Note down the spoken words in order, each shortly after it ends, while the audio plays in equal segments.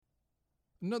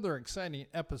Another exciting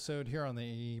episode here on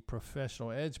the Professional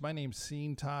Edge. My name's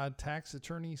Sean Todd, tax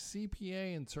attorney,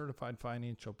 CPA, and certified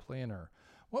financial planner.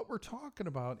 What we're talking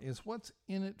about is what's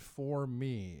in it for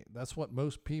me. That's what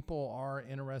most people are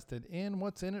interested in.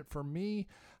 What's in it for me?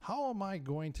 How am I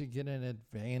going to get an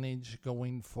advantage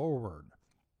going forward?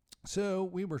 So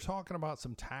we were talking about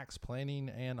some tax planning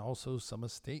and also some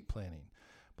estate planning.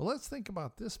 But let's think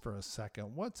about this for a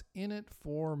second. What's in it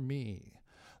for me?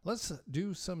 Let's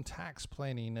do some tax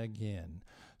planning again.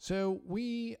 So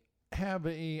we have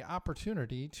an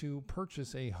opportunity to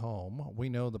purchase a home. We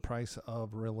know the price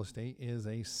of real estate is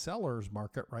a seller's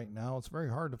market right now. It's very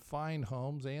hard to find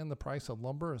homes, and the price of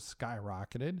lumber has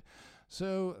skyrocketed.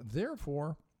 So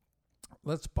therefore,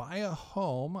 let's buy a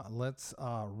home. Let's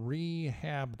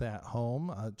rehab that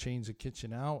home, change the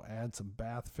kitchen out, add some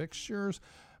bath fixtures,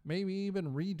 maybe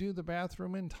even redo the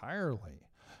bathroom entirely.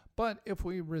 But if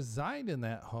we reside in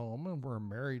that home and we're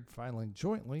married filing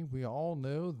jointly, we all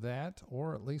know that,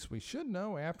 or at least we should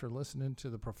know after listening to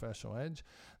the Professional Edge,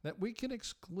 that we can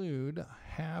exclude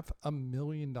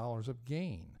 $500,000 of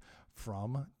gain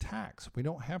from tax. We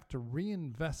don't have to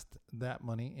reinvest that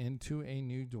money into a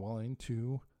new dwelling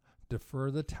to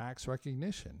defer the tax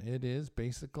recognition. It is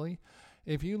basically,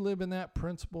 if you live in that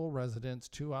principal residence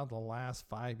 2 out of the last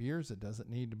 5 years, it doesn't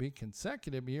need to be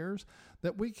consecutive years,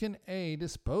 that we can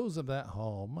dispose of that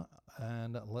home.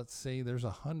 And let's say there's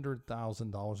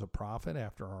 $100,000 of profit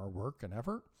after our work and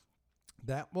effort.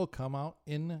 That will come out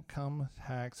income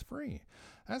tax free.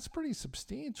 That's pretty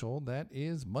substantial. That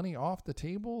is money off the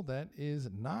table that is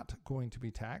not going to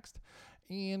be taxed.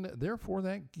 And therefore,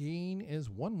 that gain is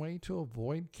one way to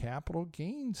avoid capital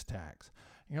gains tax.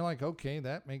 And you're like, okay,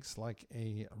 that makes like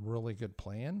a really good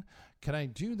plan. Can I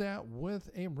do that with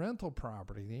a rental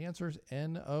property? The answer is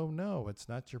no. It's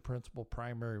not your principal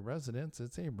primary residence.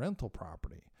 It's a rental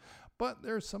property. But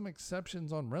there's some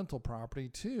exceptions on rental property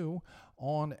too.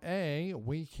 On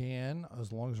we can,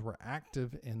 as long as we're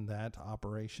active in that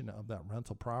operation of that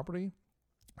rental property,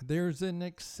 there's an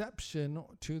exception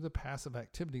to the passive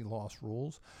activity loss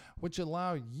rules, which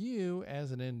allow you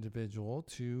as an individual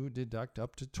to deduct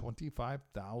up to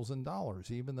 $25,000,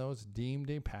 even though it's deemed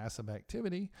a passive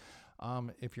activity.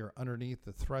 If you're underneath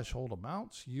the threshold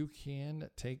amounts, you can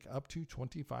take up to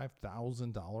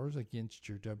 $25,000 against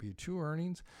your W-2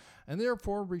 earnings and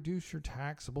therefore reduce your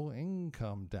taxable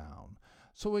income down.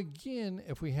 So again,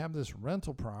 if we have this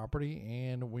rental property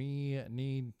and we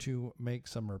need to make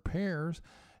some repairs,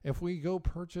 if we go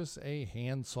purchase a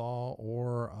handsaw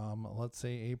or let's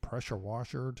say a pressure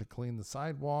washer to clean the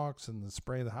sidewalks and to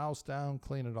spray the house down,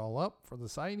 clean it all up for the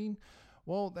siding,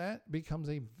 well, that becomes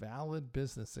a valid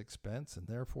business expense, and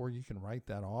therefore you can write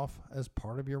that off as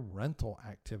part of your rental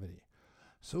activity.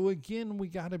 So again, we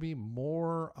got to be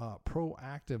more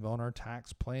proactive on our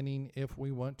tax planning if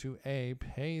we want to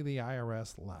pay the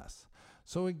IRS less.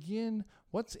 So again,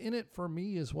 what's in it for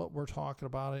me is what we're talking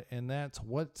about, and that's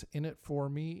what's in it for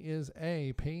me is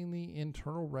paying the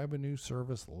Internal Revenue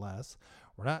Service less.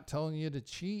 We're not telling you to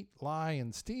cheat, lie,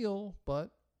 and steal,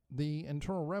 but the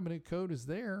Internal Revenue Code is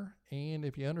there, and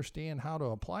if you understand how to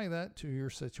apply that to your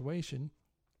situation,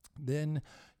 then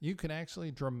you can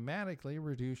actually dramatically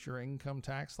reduce your income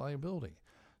tax liability.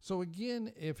 So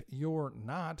again, if you're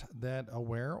not that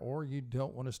aware or you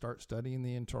don't want to start studying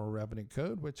the Internal Revenue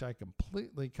Code, which I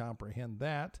completely comprehend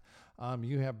that,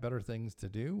 you have better things to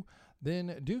do,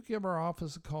 then do give our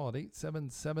office a call at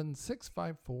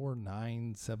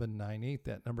 877-654-9798.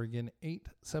 That number again,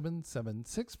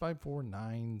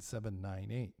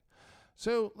 877-654-9798.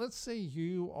 So let's say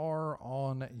you are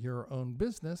on your own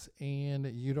business and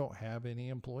you don't have any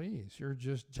employees. You're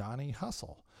just Johnny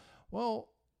Hustle. Well,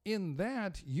 in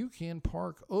that, you can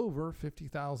park over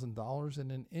 $50,000 in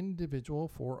an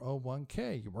individual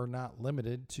 401k. We're not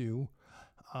limited to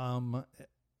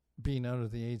being under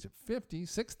the age of 50,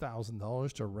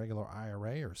 $6,000 to a regular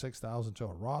IRA or $6,000 to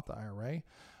a Roth IRA.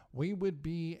 We would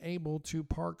be able to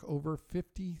park over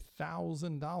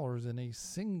 $50,000 in a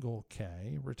single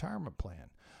K retirement plan.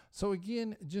 So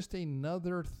again, just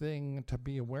another thing to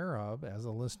be aware of as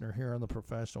a listener here on the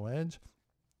Professional Edge.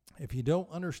 If you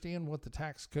don't understand what the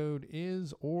tax code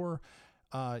is, or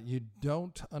you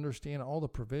don't understand all the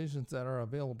provisions that are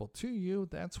available to you,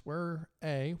 that's where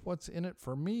what's in it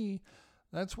for me,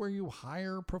 that's where you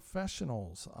hire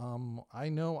professionals. I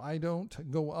know I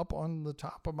don't go up on the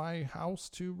top of my house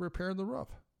to repair the roof.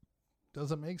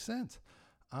 Doesn't make sense.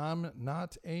 I'm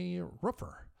not a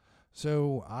roofer.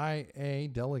 So I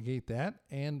delegate that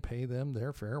and pay them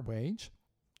their fair wage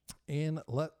and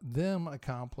let them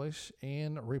accomplish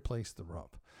and replace the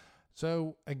roof.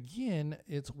 So again,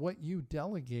 it's what you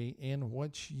delegate and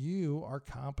what you are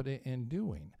competent in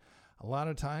doing. A lot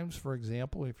of times, for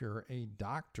example, if you're a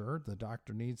doctor, the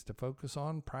doctor needs to focus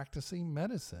on practicing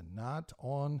medicine, not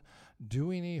on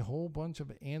doing a whole bunch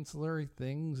of ancillary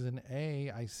things. And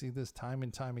I see this time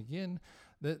and time again,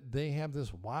 that they have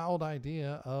this wild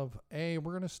idea of, we're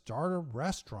going to start a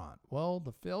restaurant. Well,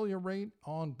 the failure rate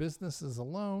on businesses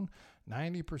alone,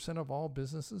 90% of all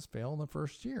businesses fail in the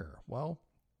first year. Well,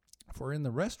 if we're in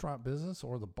the restaurant business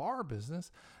or the bar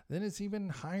business, then it's even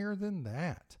higher than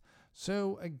that.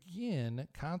 So again,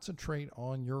 concentrate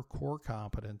on your core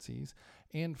competencies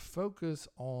and focus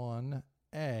on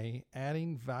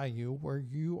adding value where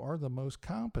you are the most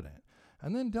competent,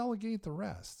 and then delegate the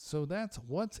rest. So that's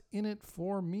what's in it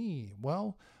for me.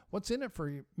 Well, what's in it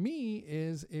for me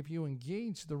is if you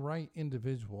engage the right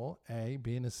individual,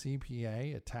 being a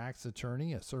CPA, a tax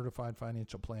attorney, a certified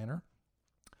financial planner,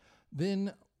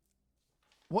 then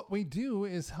what we do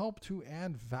is help to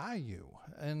add value,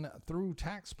 and through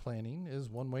tax planning is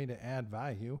one way to add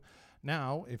value.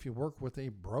 Now, if you work with a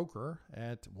broker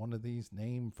at one of these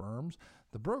name firms,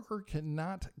 the broker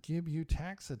cannot give you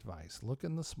tax advice. Look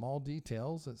in the small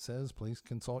details. It says, please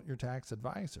consult your tax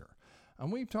advisor. And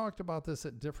we've talked about this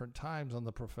at different times on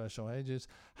the Professional Edges.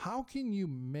 How can you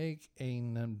make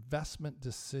an investment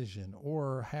decision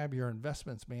or have your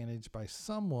investments managed by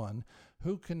someone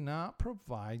who cannot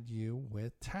provide you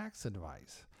with tax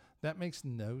advice? That makes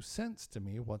no sense to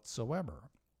me whatsoever,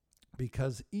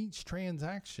 because each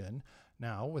transaction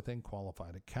now within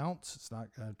qualified accounts, it's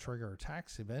not going to trigger a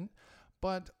tax event.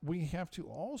 But we have to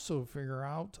also figure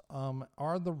out,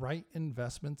 are the right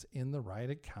investments in the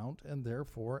right account? And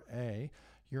therefore,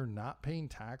 you're not paying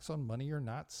tax on money you're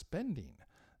not spending.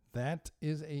 That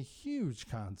is a huge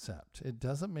concept. It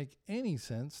doesn't make any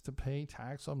sense to pay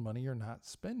tax on money you're not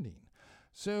spending.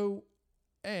 So,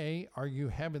 are you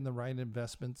having the right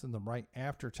investments in the right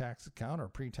after-tax account or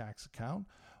pre-tax account?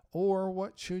 Or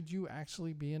what should you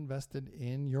actually be invested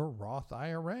in your Roth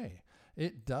IRA?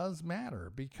 It does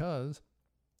matter, because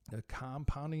the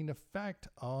compounding effect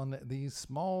on these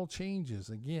small changes.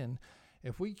 Again,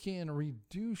 if we can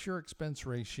reduce your expense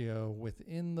ratio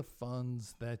within the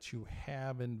funds that you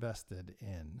have invested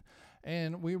in,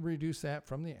 and we reduce that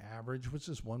from the average, which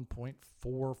is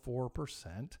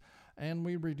 1.44%, and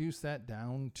we reduce that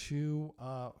down to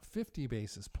 50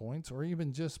 basis points, or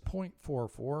even just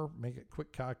 0.44, make it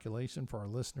quick calculation for our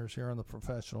listeners here on the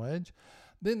Professional Edge,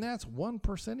 then that's 1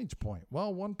 percentage point.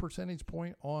 Well, 1 percentage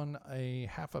point on a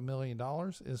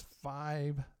 $500,000 is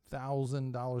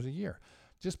 $5,000 a year.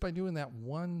 Just by doing that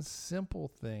one simple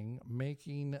thing,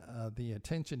 making the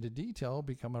attention to detail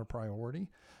become a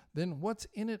priority, then what's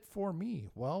in it for me?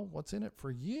 Well, what's in it for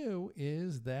you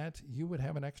is that you would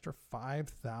have an extra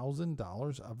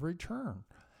 $5,000 of return.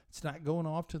 It's not going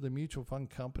off to the mutual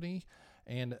fund company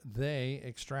and they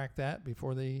extract that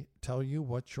before they tell you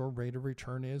what your rate of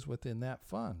return is within that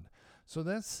fund. So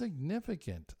that's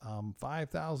significant.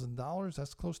 $5,000,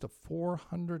 that's close to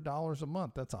 $400 a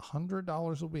month. That's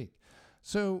 $100 a week.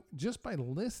 So just by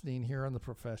listening here on the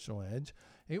Professional Edge,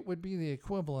 it would be the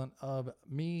equivalent of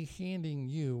me handing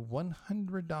you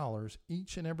 $100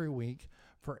 each and every week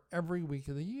for every week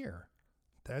of the year.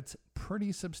 That's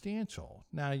pretty substantial.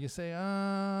 Now you say,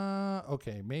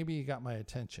 okay, maybe you got my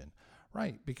attention.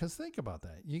 Right, because think about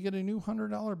that. You get a new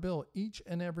 $100 bill each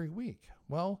and every week.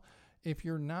 Well, if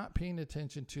you're not paying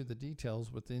attention to the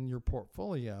details within your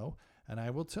portfolio, and I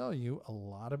will tell you, a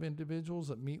lot of individuals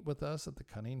that meet with us at the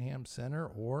Cunningham Center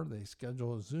or they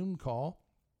schedule a Zoom call,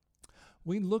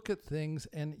 we look at things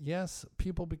and yes,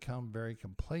 people become very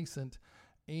complacent,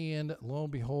 and lo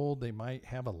and behold, they might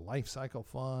have a life cycle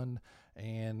fund,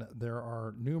 and there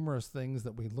are numerous things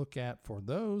that we look at for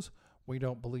those. We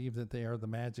don't believe that they are the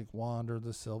magic wand or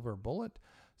the silver bullet.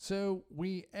 So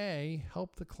we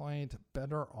help the client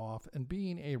better off, and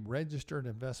being a registered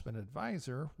investment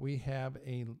advisor, we have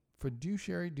a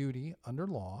fiduciary duty under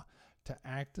law to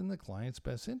act in the client's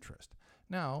best interest.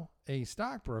 Now, a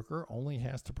stockbroker only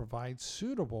has to provide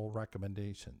suitable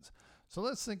recommendations. So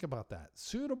let's think about that.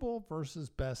 Suitable versus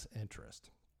best interest.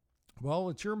 Well,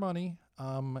 it's your money.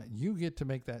 You get to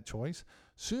make that choice,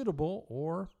 suitable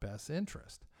or best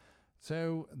interest.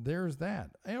 So there's that.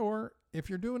 Or if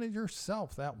you're doing it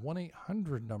yourself, that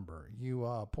 1-800 number, you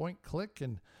point, click,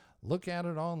 and look at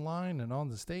it online and on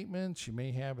the statements. You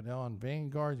may have it on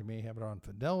Vanguard. You may have it on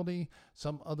Fidelity,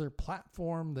 some other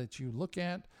platform that you look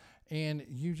at, and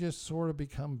you just sort of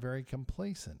become very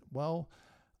complacent. Well,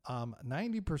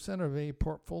 90% of a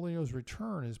portfolio's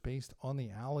return is based on the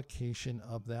allocation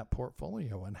of that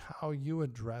portfolio and how you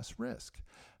address risk.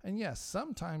 And yes,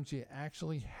 sometimes you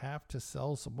actually have to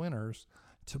sell some winners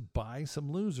to buy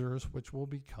some losers, which will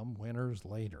become winners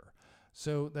later.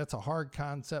 So that's a hard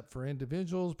concept for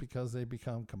individuals because they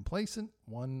become complacent.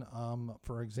 One,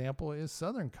 for example, is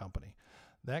Southern Company.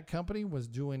 That company was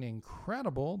doing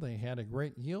incredible. They had a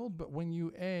great yield, but when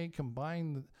you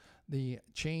combine the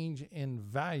change in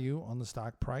value on the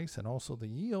stock price and also the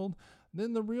yield,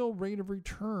 then the real rate of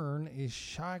return is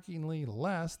shockingly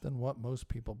less than what most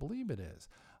people believe it is.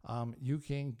 You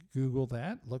can Google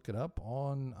that, look it up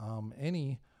on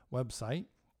any website,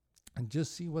 and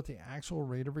just see what the actual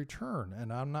rate of return.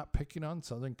 And I'm not picking on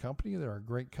Southern Company. They're a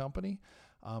great company.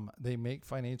 They make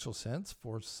financial sense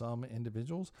for some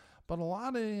individuals, but a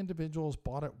lot of individuals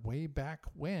bought it way back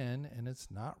when, and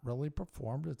it's not really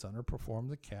performed. It's underperformed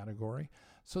the category.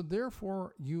 So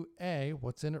therefore,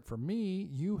 what's in it for me,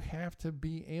 you have to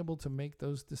be able to make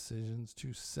those decisions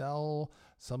to sell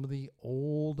some of the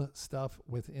old stuff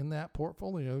within that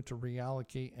portfolio to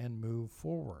reallocate and move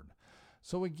forward.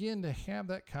 So again, to have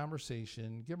that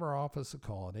conversation, give our office a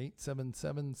call at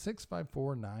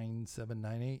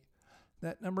 877-654-9798.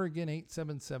 That number again,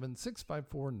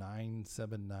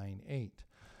 877-654-9798.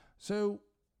 So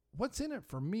what's in it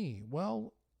for me?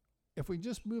 Well, if we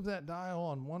just move that dial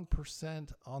on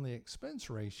 1% on the expense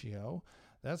ratio,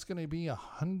 that's going to be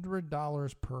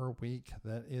 $100 per week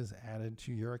that is added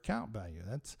to your account value.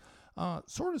 That's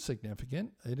sort of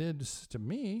significant. It is to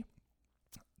me.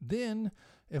 Then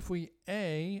if we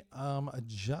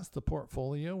adjust the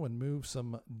portfolio and move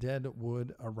some dead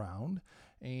wood around,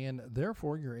 and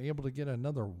therefore you're able to get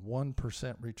another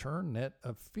 1% return net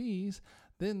of fees,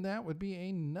 then that would be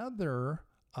another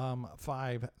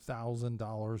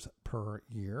 $5,000 per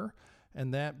year,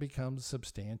 and that becomes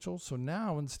substantial. So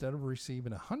now instead of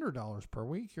receiving $100 per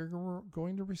week, you're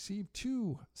going to receive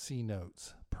 2 C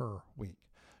notes per week.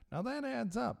 Now that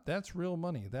adds up. That's real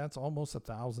money. That's almost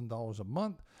 $1,000 a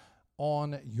month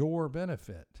on your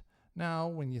benefit. Now,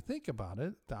 when you think about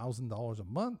it, $1,000 a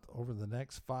month over the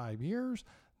next 5 years,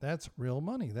 that's real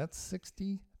money. That's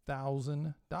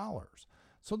 $60,000.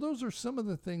 So those are some of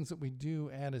the things that we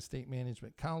do at estate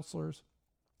management counselors.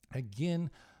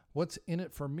 Again, what's in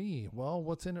it for me? Well,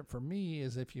 what's in it for me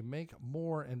is if you make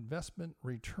more investment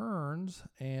returns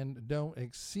and don't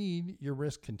exceed your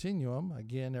risk continuum.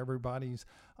 Again, everybody's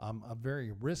a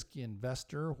very risky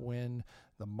investor when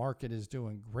the market is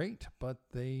doing great, but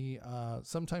they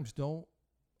sometimes don't,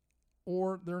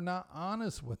 or they're not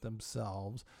honest with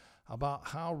themselves about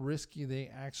how risky they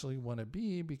actually want to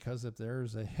be, because if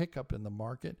there's a hiccup in the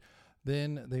market,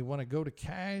 then they want to go to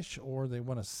cash or they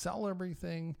want to sell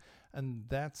everything. And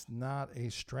that's not a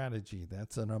strategy.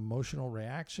 That's an emotional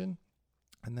reaction,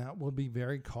 and that will be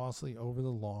very costly over the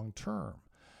long term.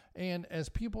 And as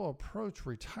people approach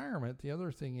retirement, the other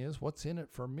thing is what's in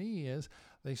it for me is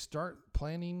they start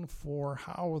planning for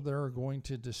how they're going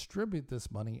to distribute this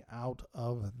money out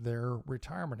of their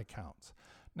retirement accounts.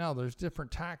 Now, there's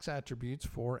different tax attributes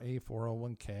for a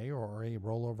 401k or a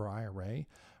rollover IRA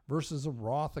versus a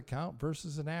Roth account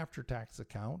versus an after-tax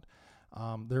account.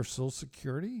 There's Social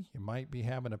Security. You might be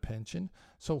having a pension.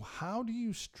 So how do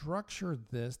you structure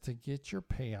this to get your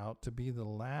payout to be the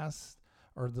last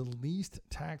or the least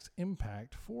tax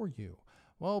impact for you?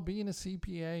 Well, being a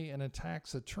CPA and a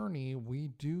tax attorney, we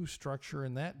do structure,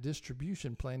 and that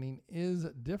distribution planning is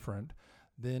different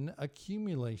than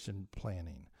accumulation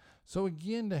planning. So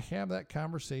again, to have that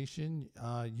conversation,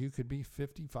 you could be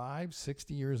 55,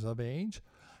 60 years of age.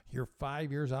 You're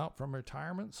 5 years out from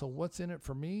retirement. So what's in it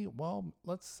for me? Well,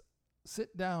 let's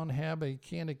sit down, have a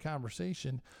candid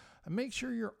conversation, and make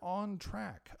sure you're on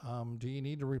track. Do you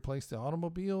need to replace the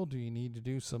automobile? Do you need to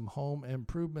do some home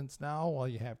improvements now while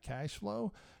you have cash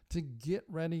flow to get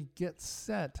ready, get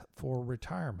set for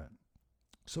retirement?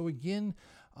 So again,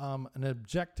 an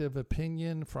objective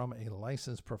opinion from a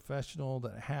licensed professional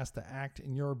that has to act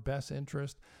in your best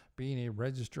interest, being a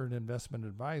registered investment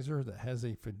advisor that has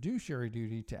a fiduciary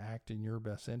duty to act in your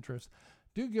best interest.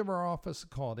 Do give our office a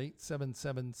call at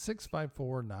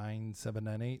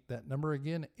 877-654-9798. That number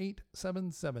again,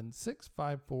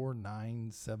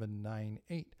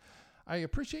 877-654-9798. I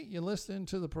appreciate you listening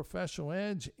to the Professional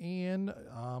Edge, and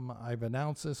I've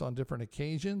announced this on different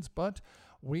occasions, but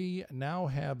we now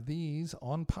have these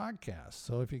on podcasts.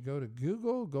 So if you go to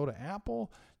Google, go to Apple,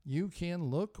 you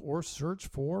can look or search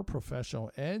for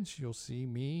Professional Edge. You'll see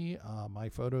me, my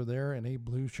photo there in a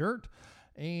blue shirt,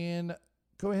 and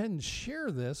go ahead and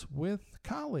share this with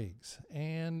colleagues.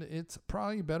 And it's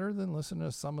probably better than listening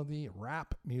to some of the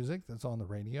rap music that's on the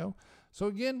radio. So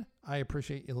again, I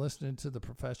appreciate you listening to The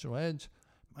Professional Edge.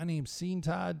 My name's Sean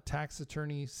Todd, tax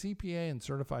attorney, CPA, and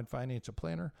certified financial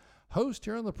planner, host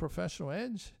here on The Professional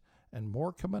Edge, and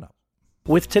more coming up.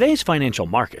 With today's financial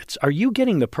markets, are you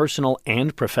getting the personal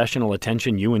and professional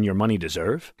attention you and your money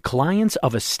deserve? Clients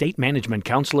of estate management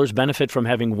counselors benefit from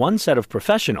having one set of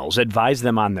professionals advise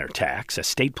them on their tax,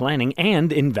 estate planning,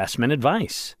 and investment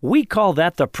advice. We call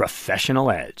that the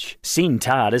Professional Edge. Sean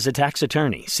Todd is a tax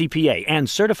attorney, CPA, and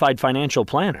certified financial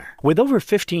planner. With over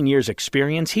 15 years'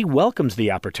 experience, he welcomes the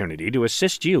opportunity to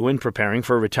assist you in preparing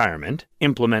for retirement,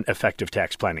 implement effective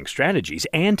tax planning strategies,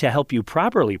 and to help you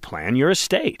properly plan your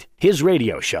estate. His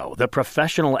radio show, The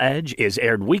Professional Edge, is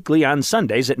aired weekly on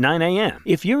Sundays at 9 a.m.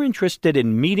 If you're interested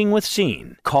in meeting with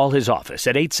Sean, call his office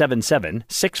at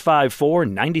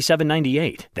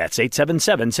 877-654-9798. That's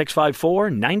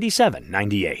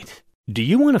 877-654-9798. Do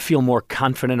you want to feel more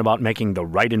confident about making the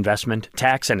right investment,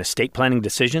 tax, and estate planning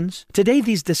decisions? Today,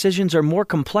 these decisions are more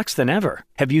complex than ever.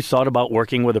 Have you thought about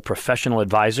working with a professional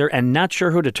advisor and not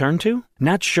sure who to turn to?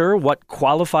 Not sure what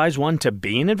qualifies one to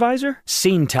be an advisor?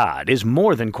 Sean Todd is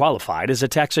more than qualified as a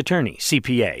tax attorney,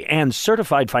 CPA, and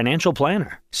certified financial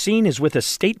planner. Sean is with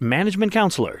Estate Management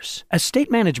Counselors.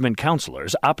 Estate Management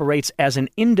Counselors operates as an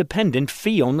independent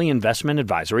fee-only investment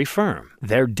advisory firm.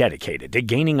 They're dedicated to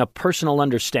gaining a personal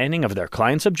understanding of their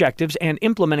clients' objectives and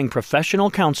implementing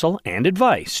professional counsel and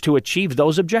advice to achieve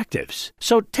those objectives.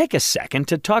 So take a second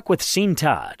to talk with Sean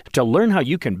Todd to learn how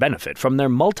you can benefit from their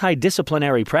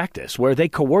multidisciplinary practice where they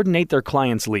coordinate their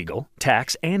clients' legal,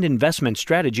 tax, and investment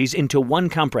strategies into one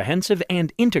comprehensive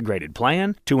and integrated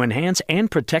plan to enhance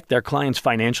and protect their clients'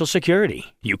 financial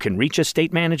security. You can reach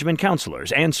Estate Management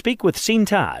Counselors and speak with Sean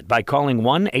Todd by calling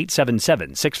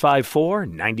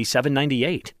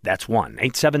 1-877-654-9798. That's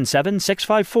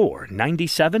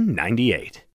 1-877-654-9798.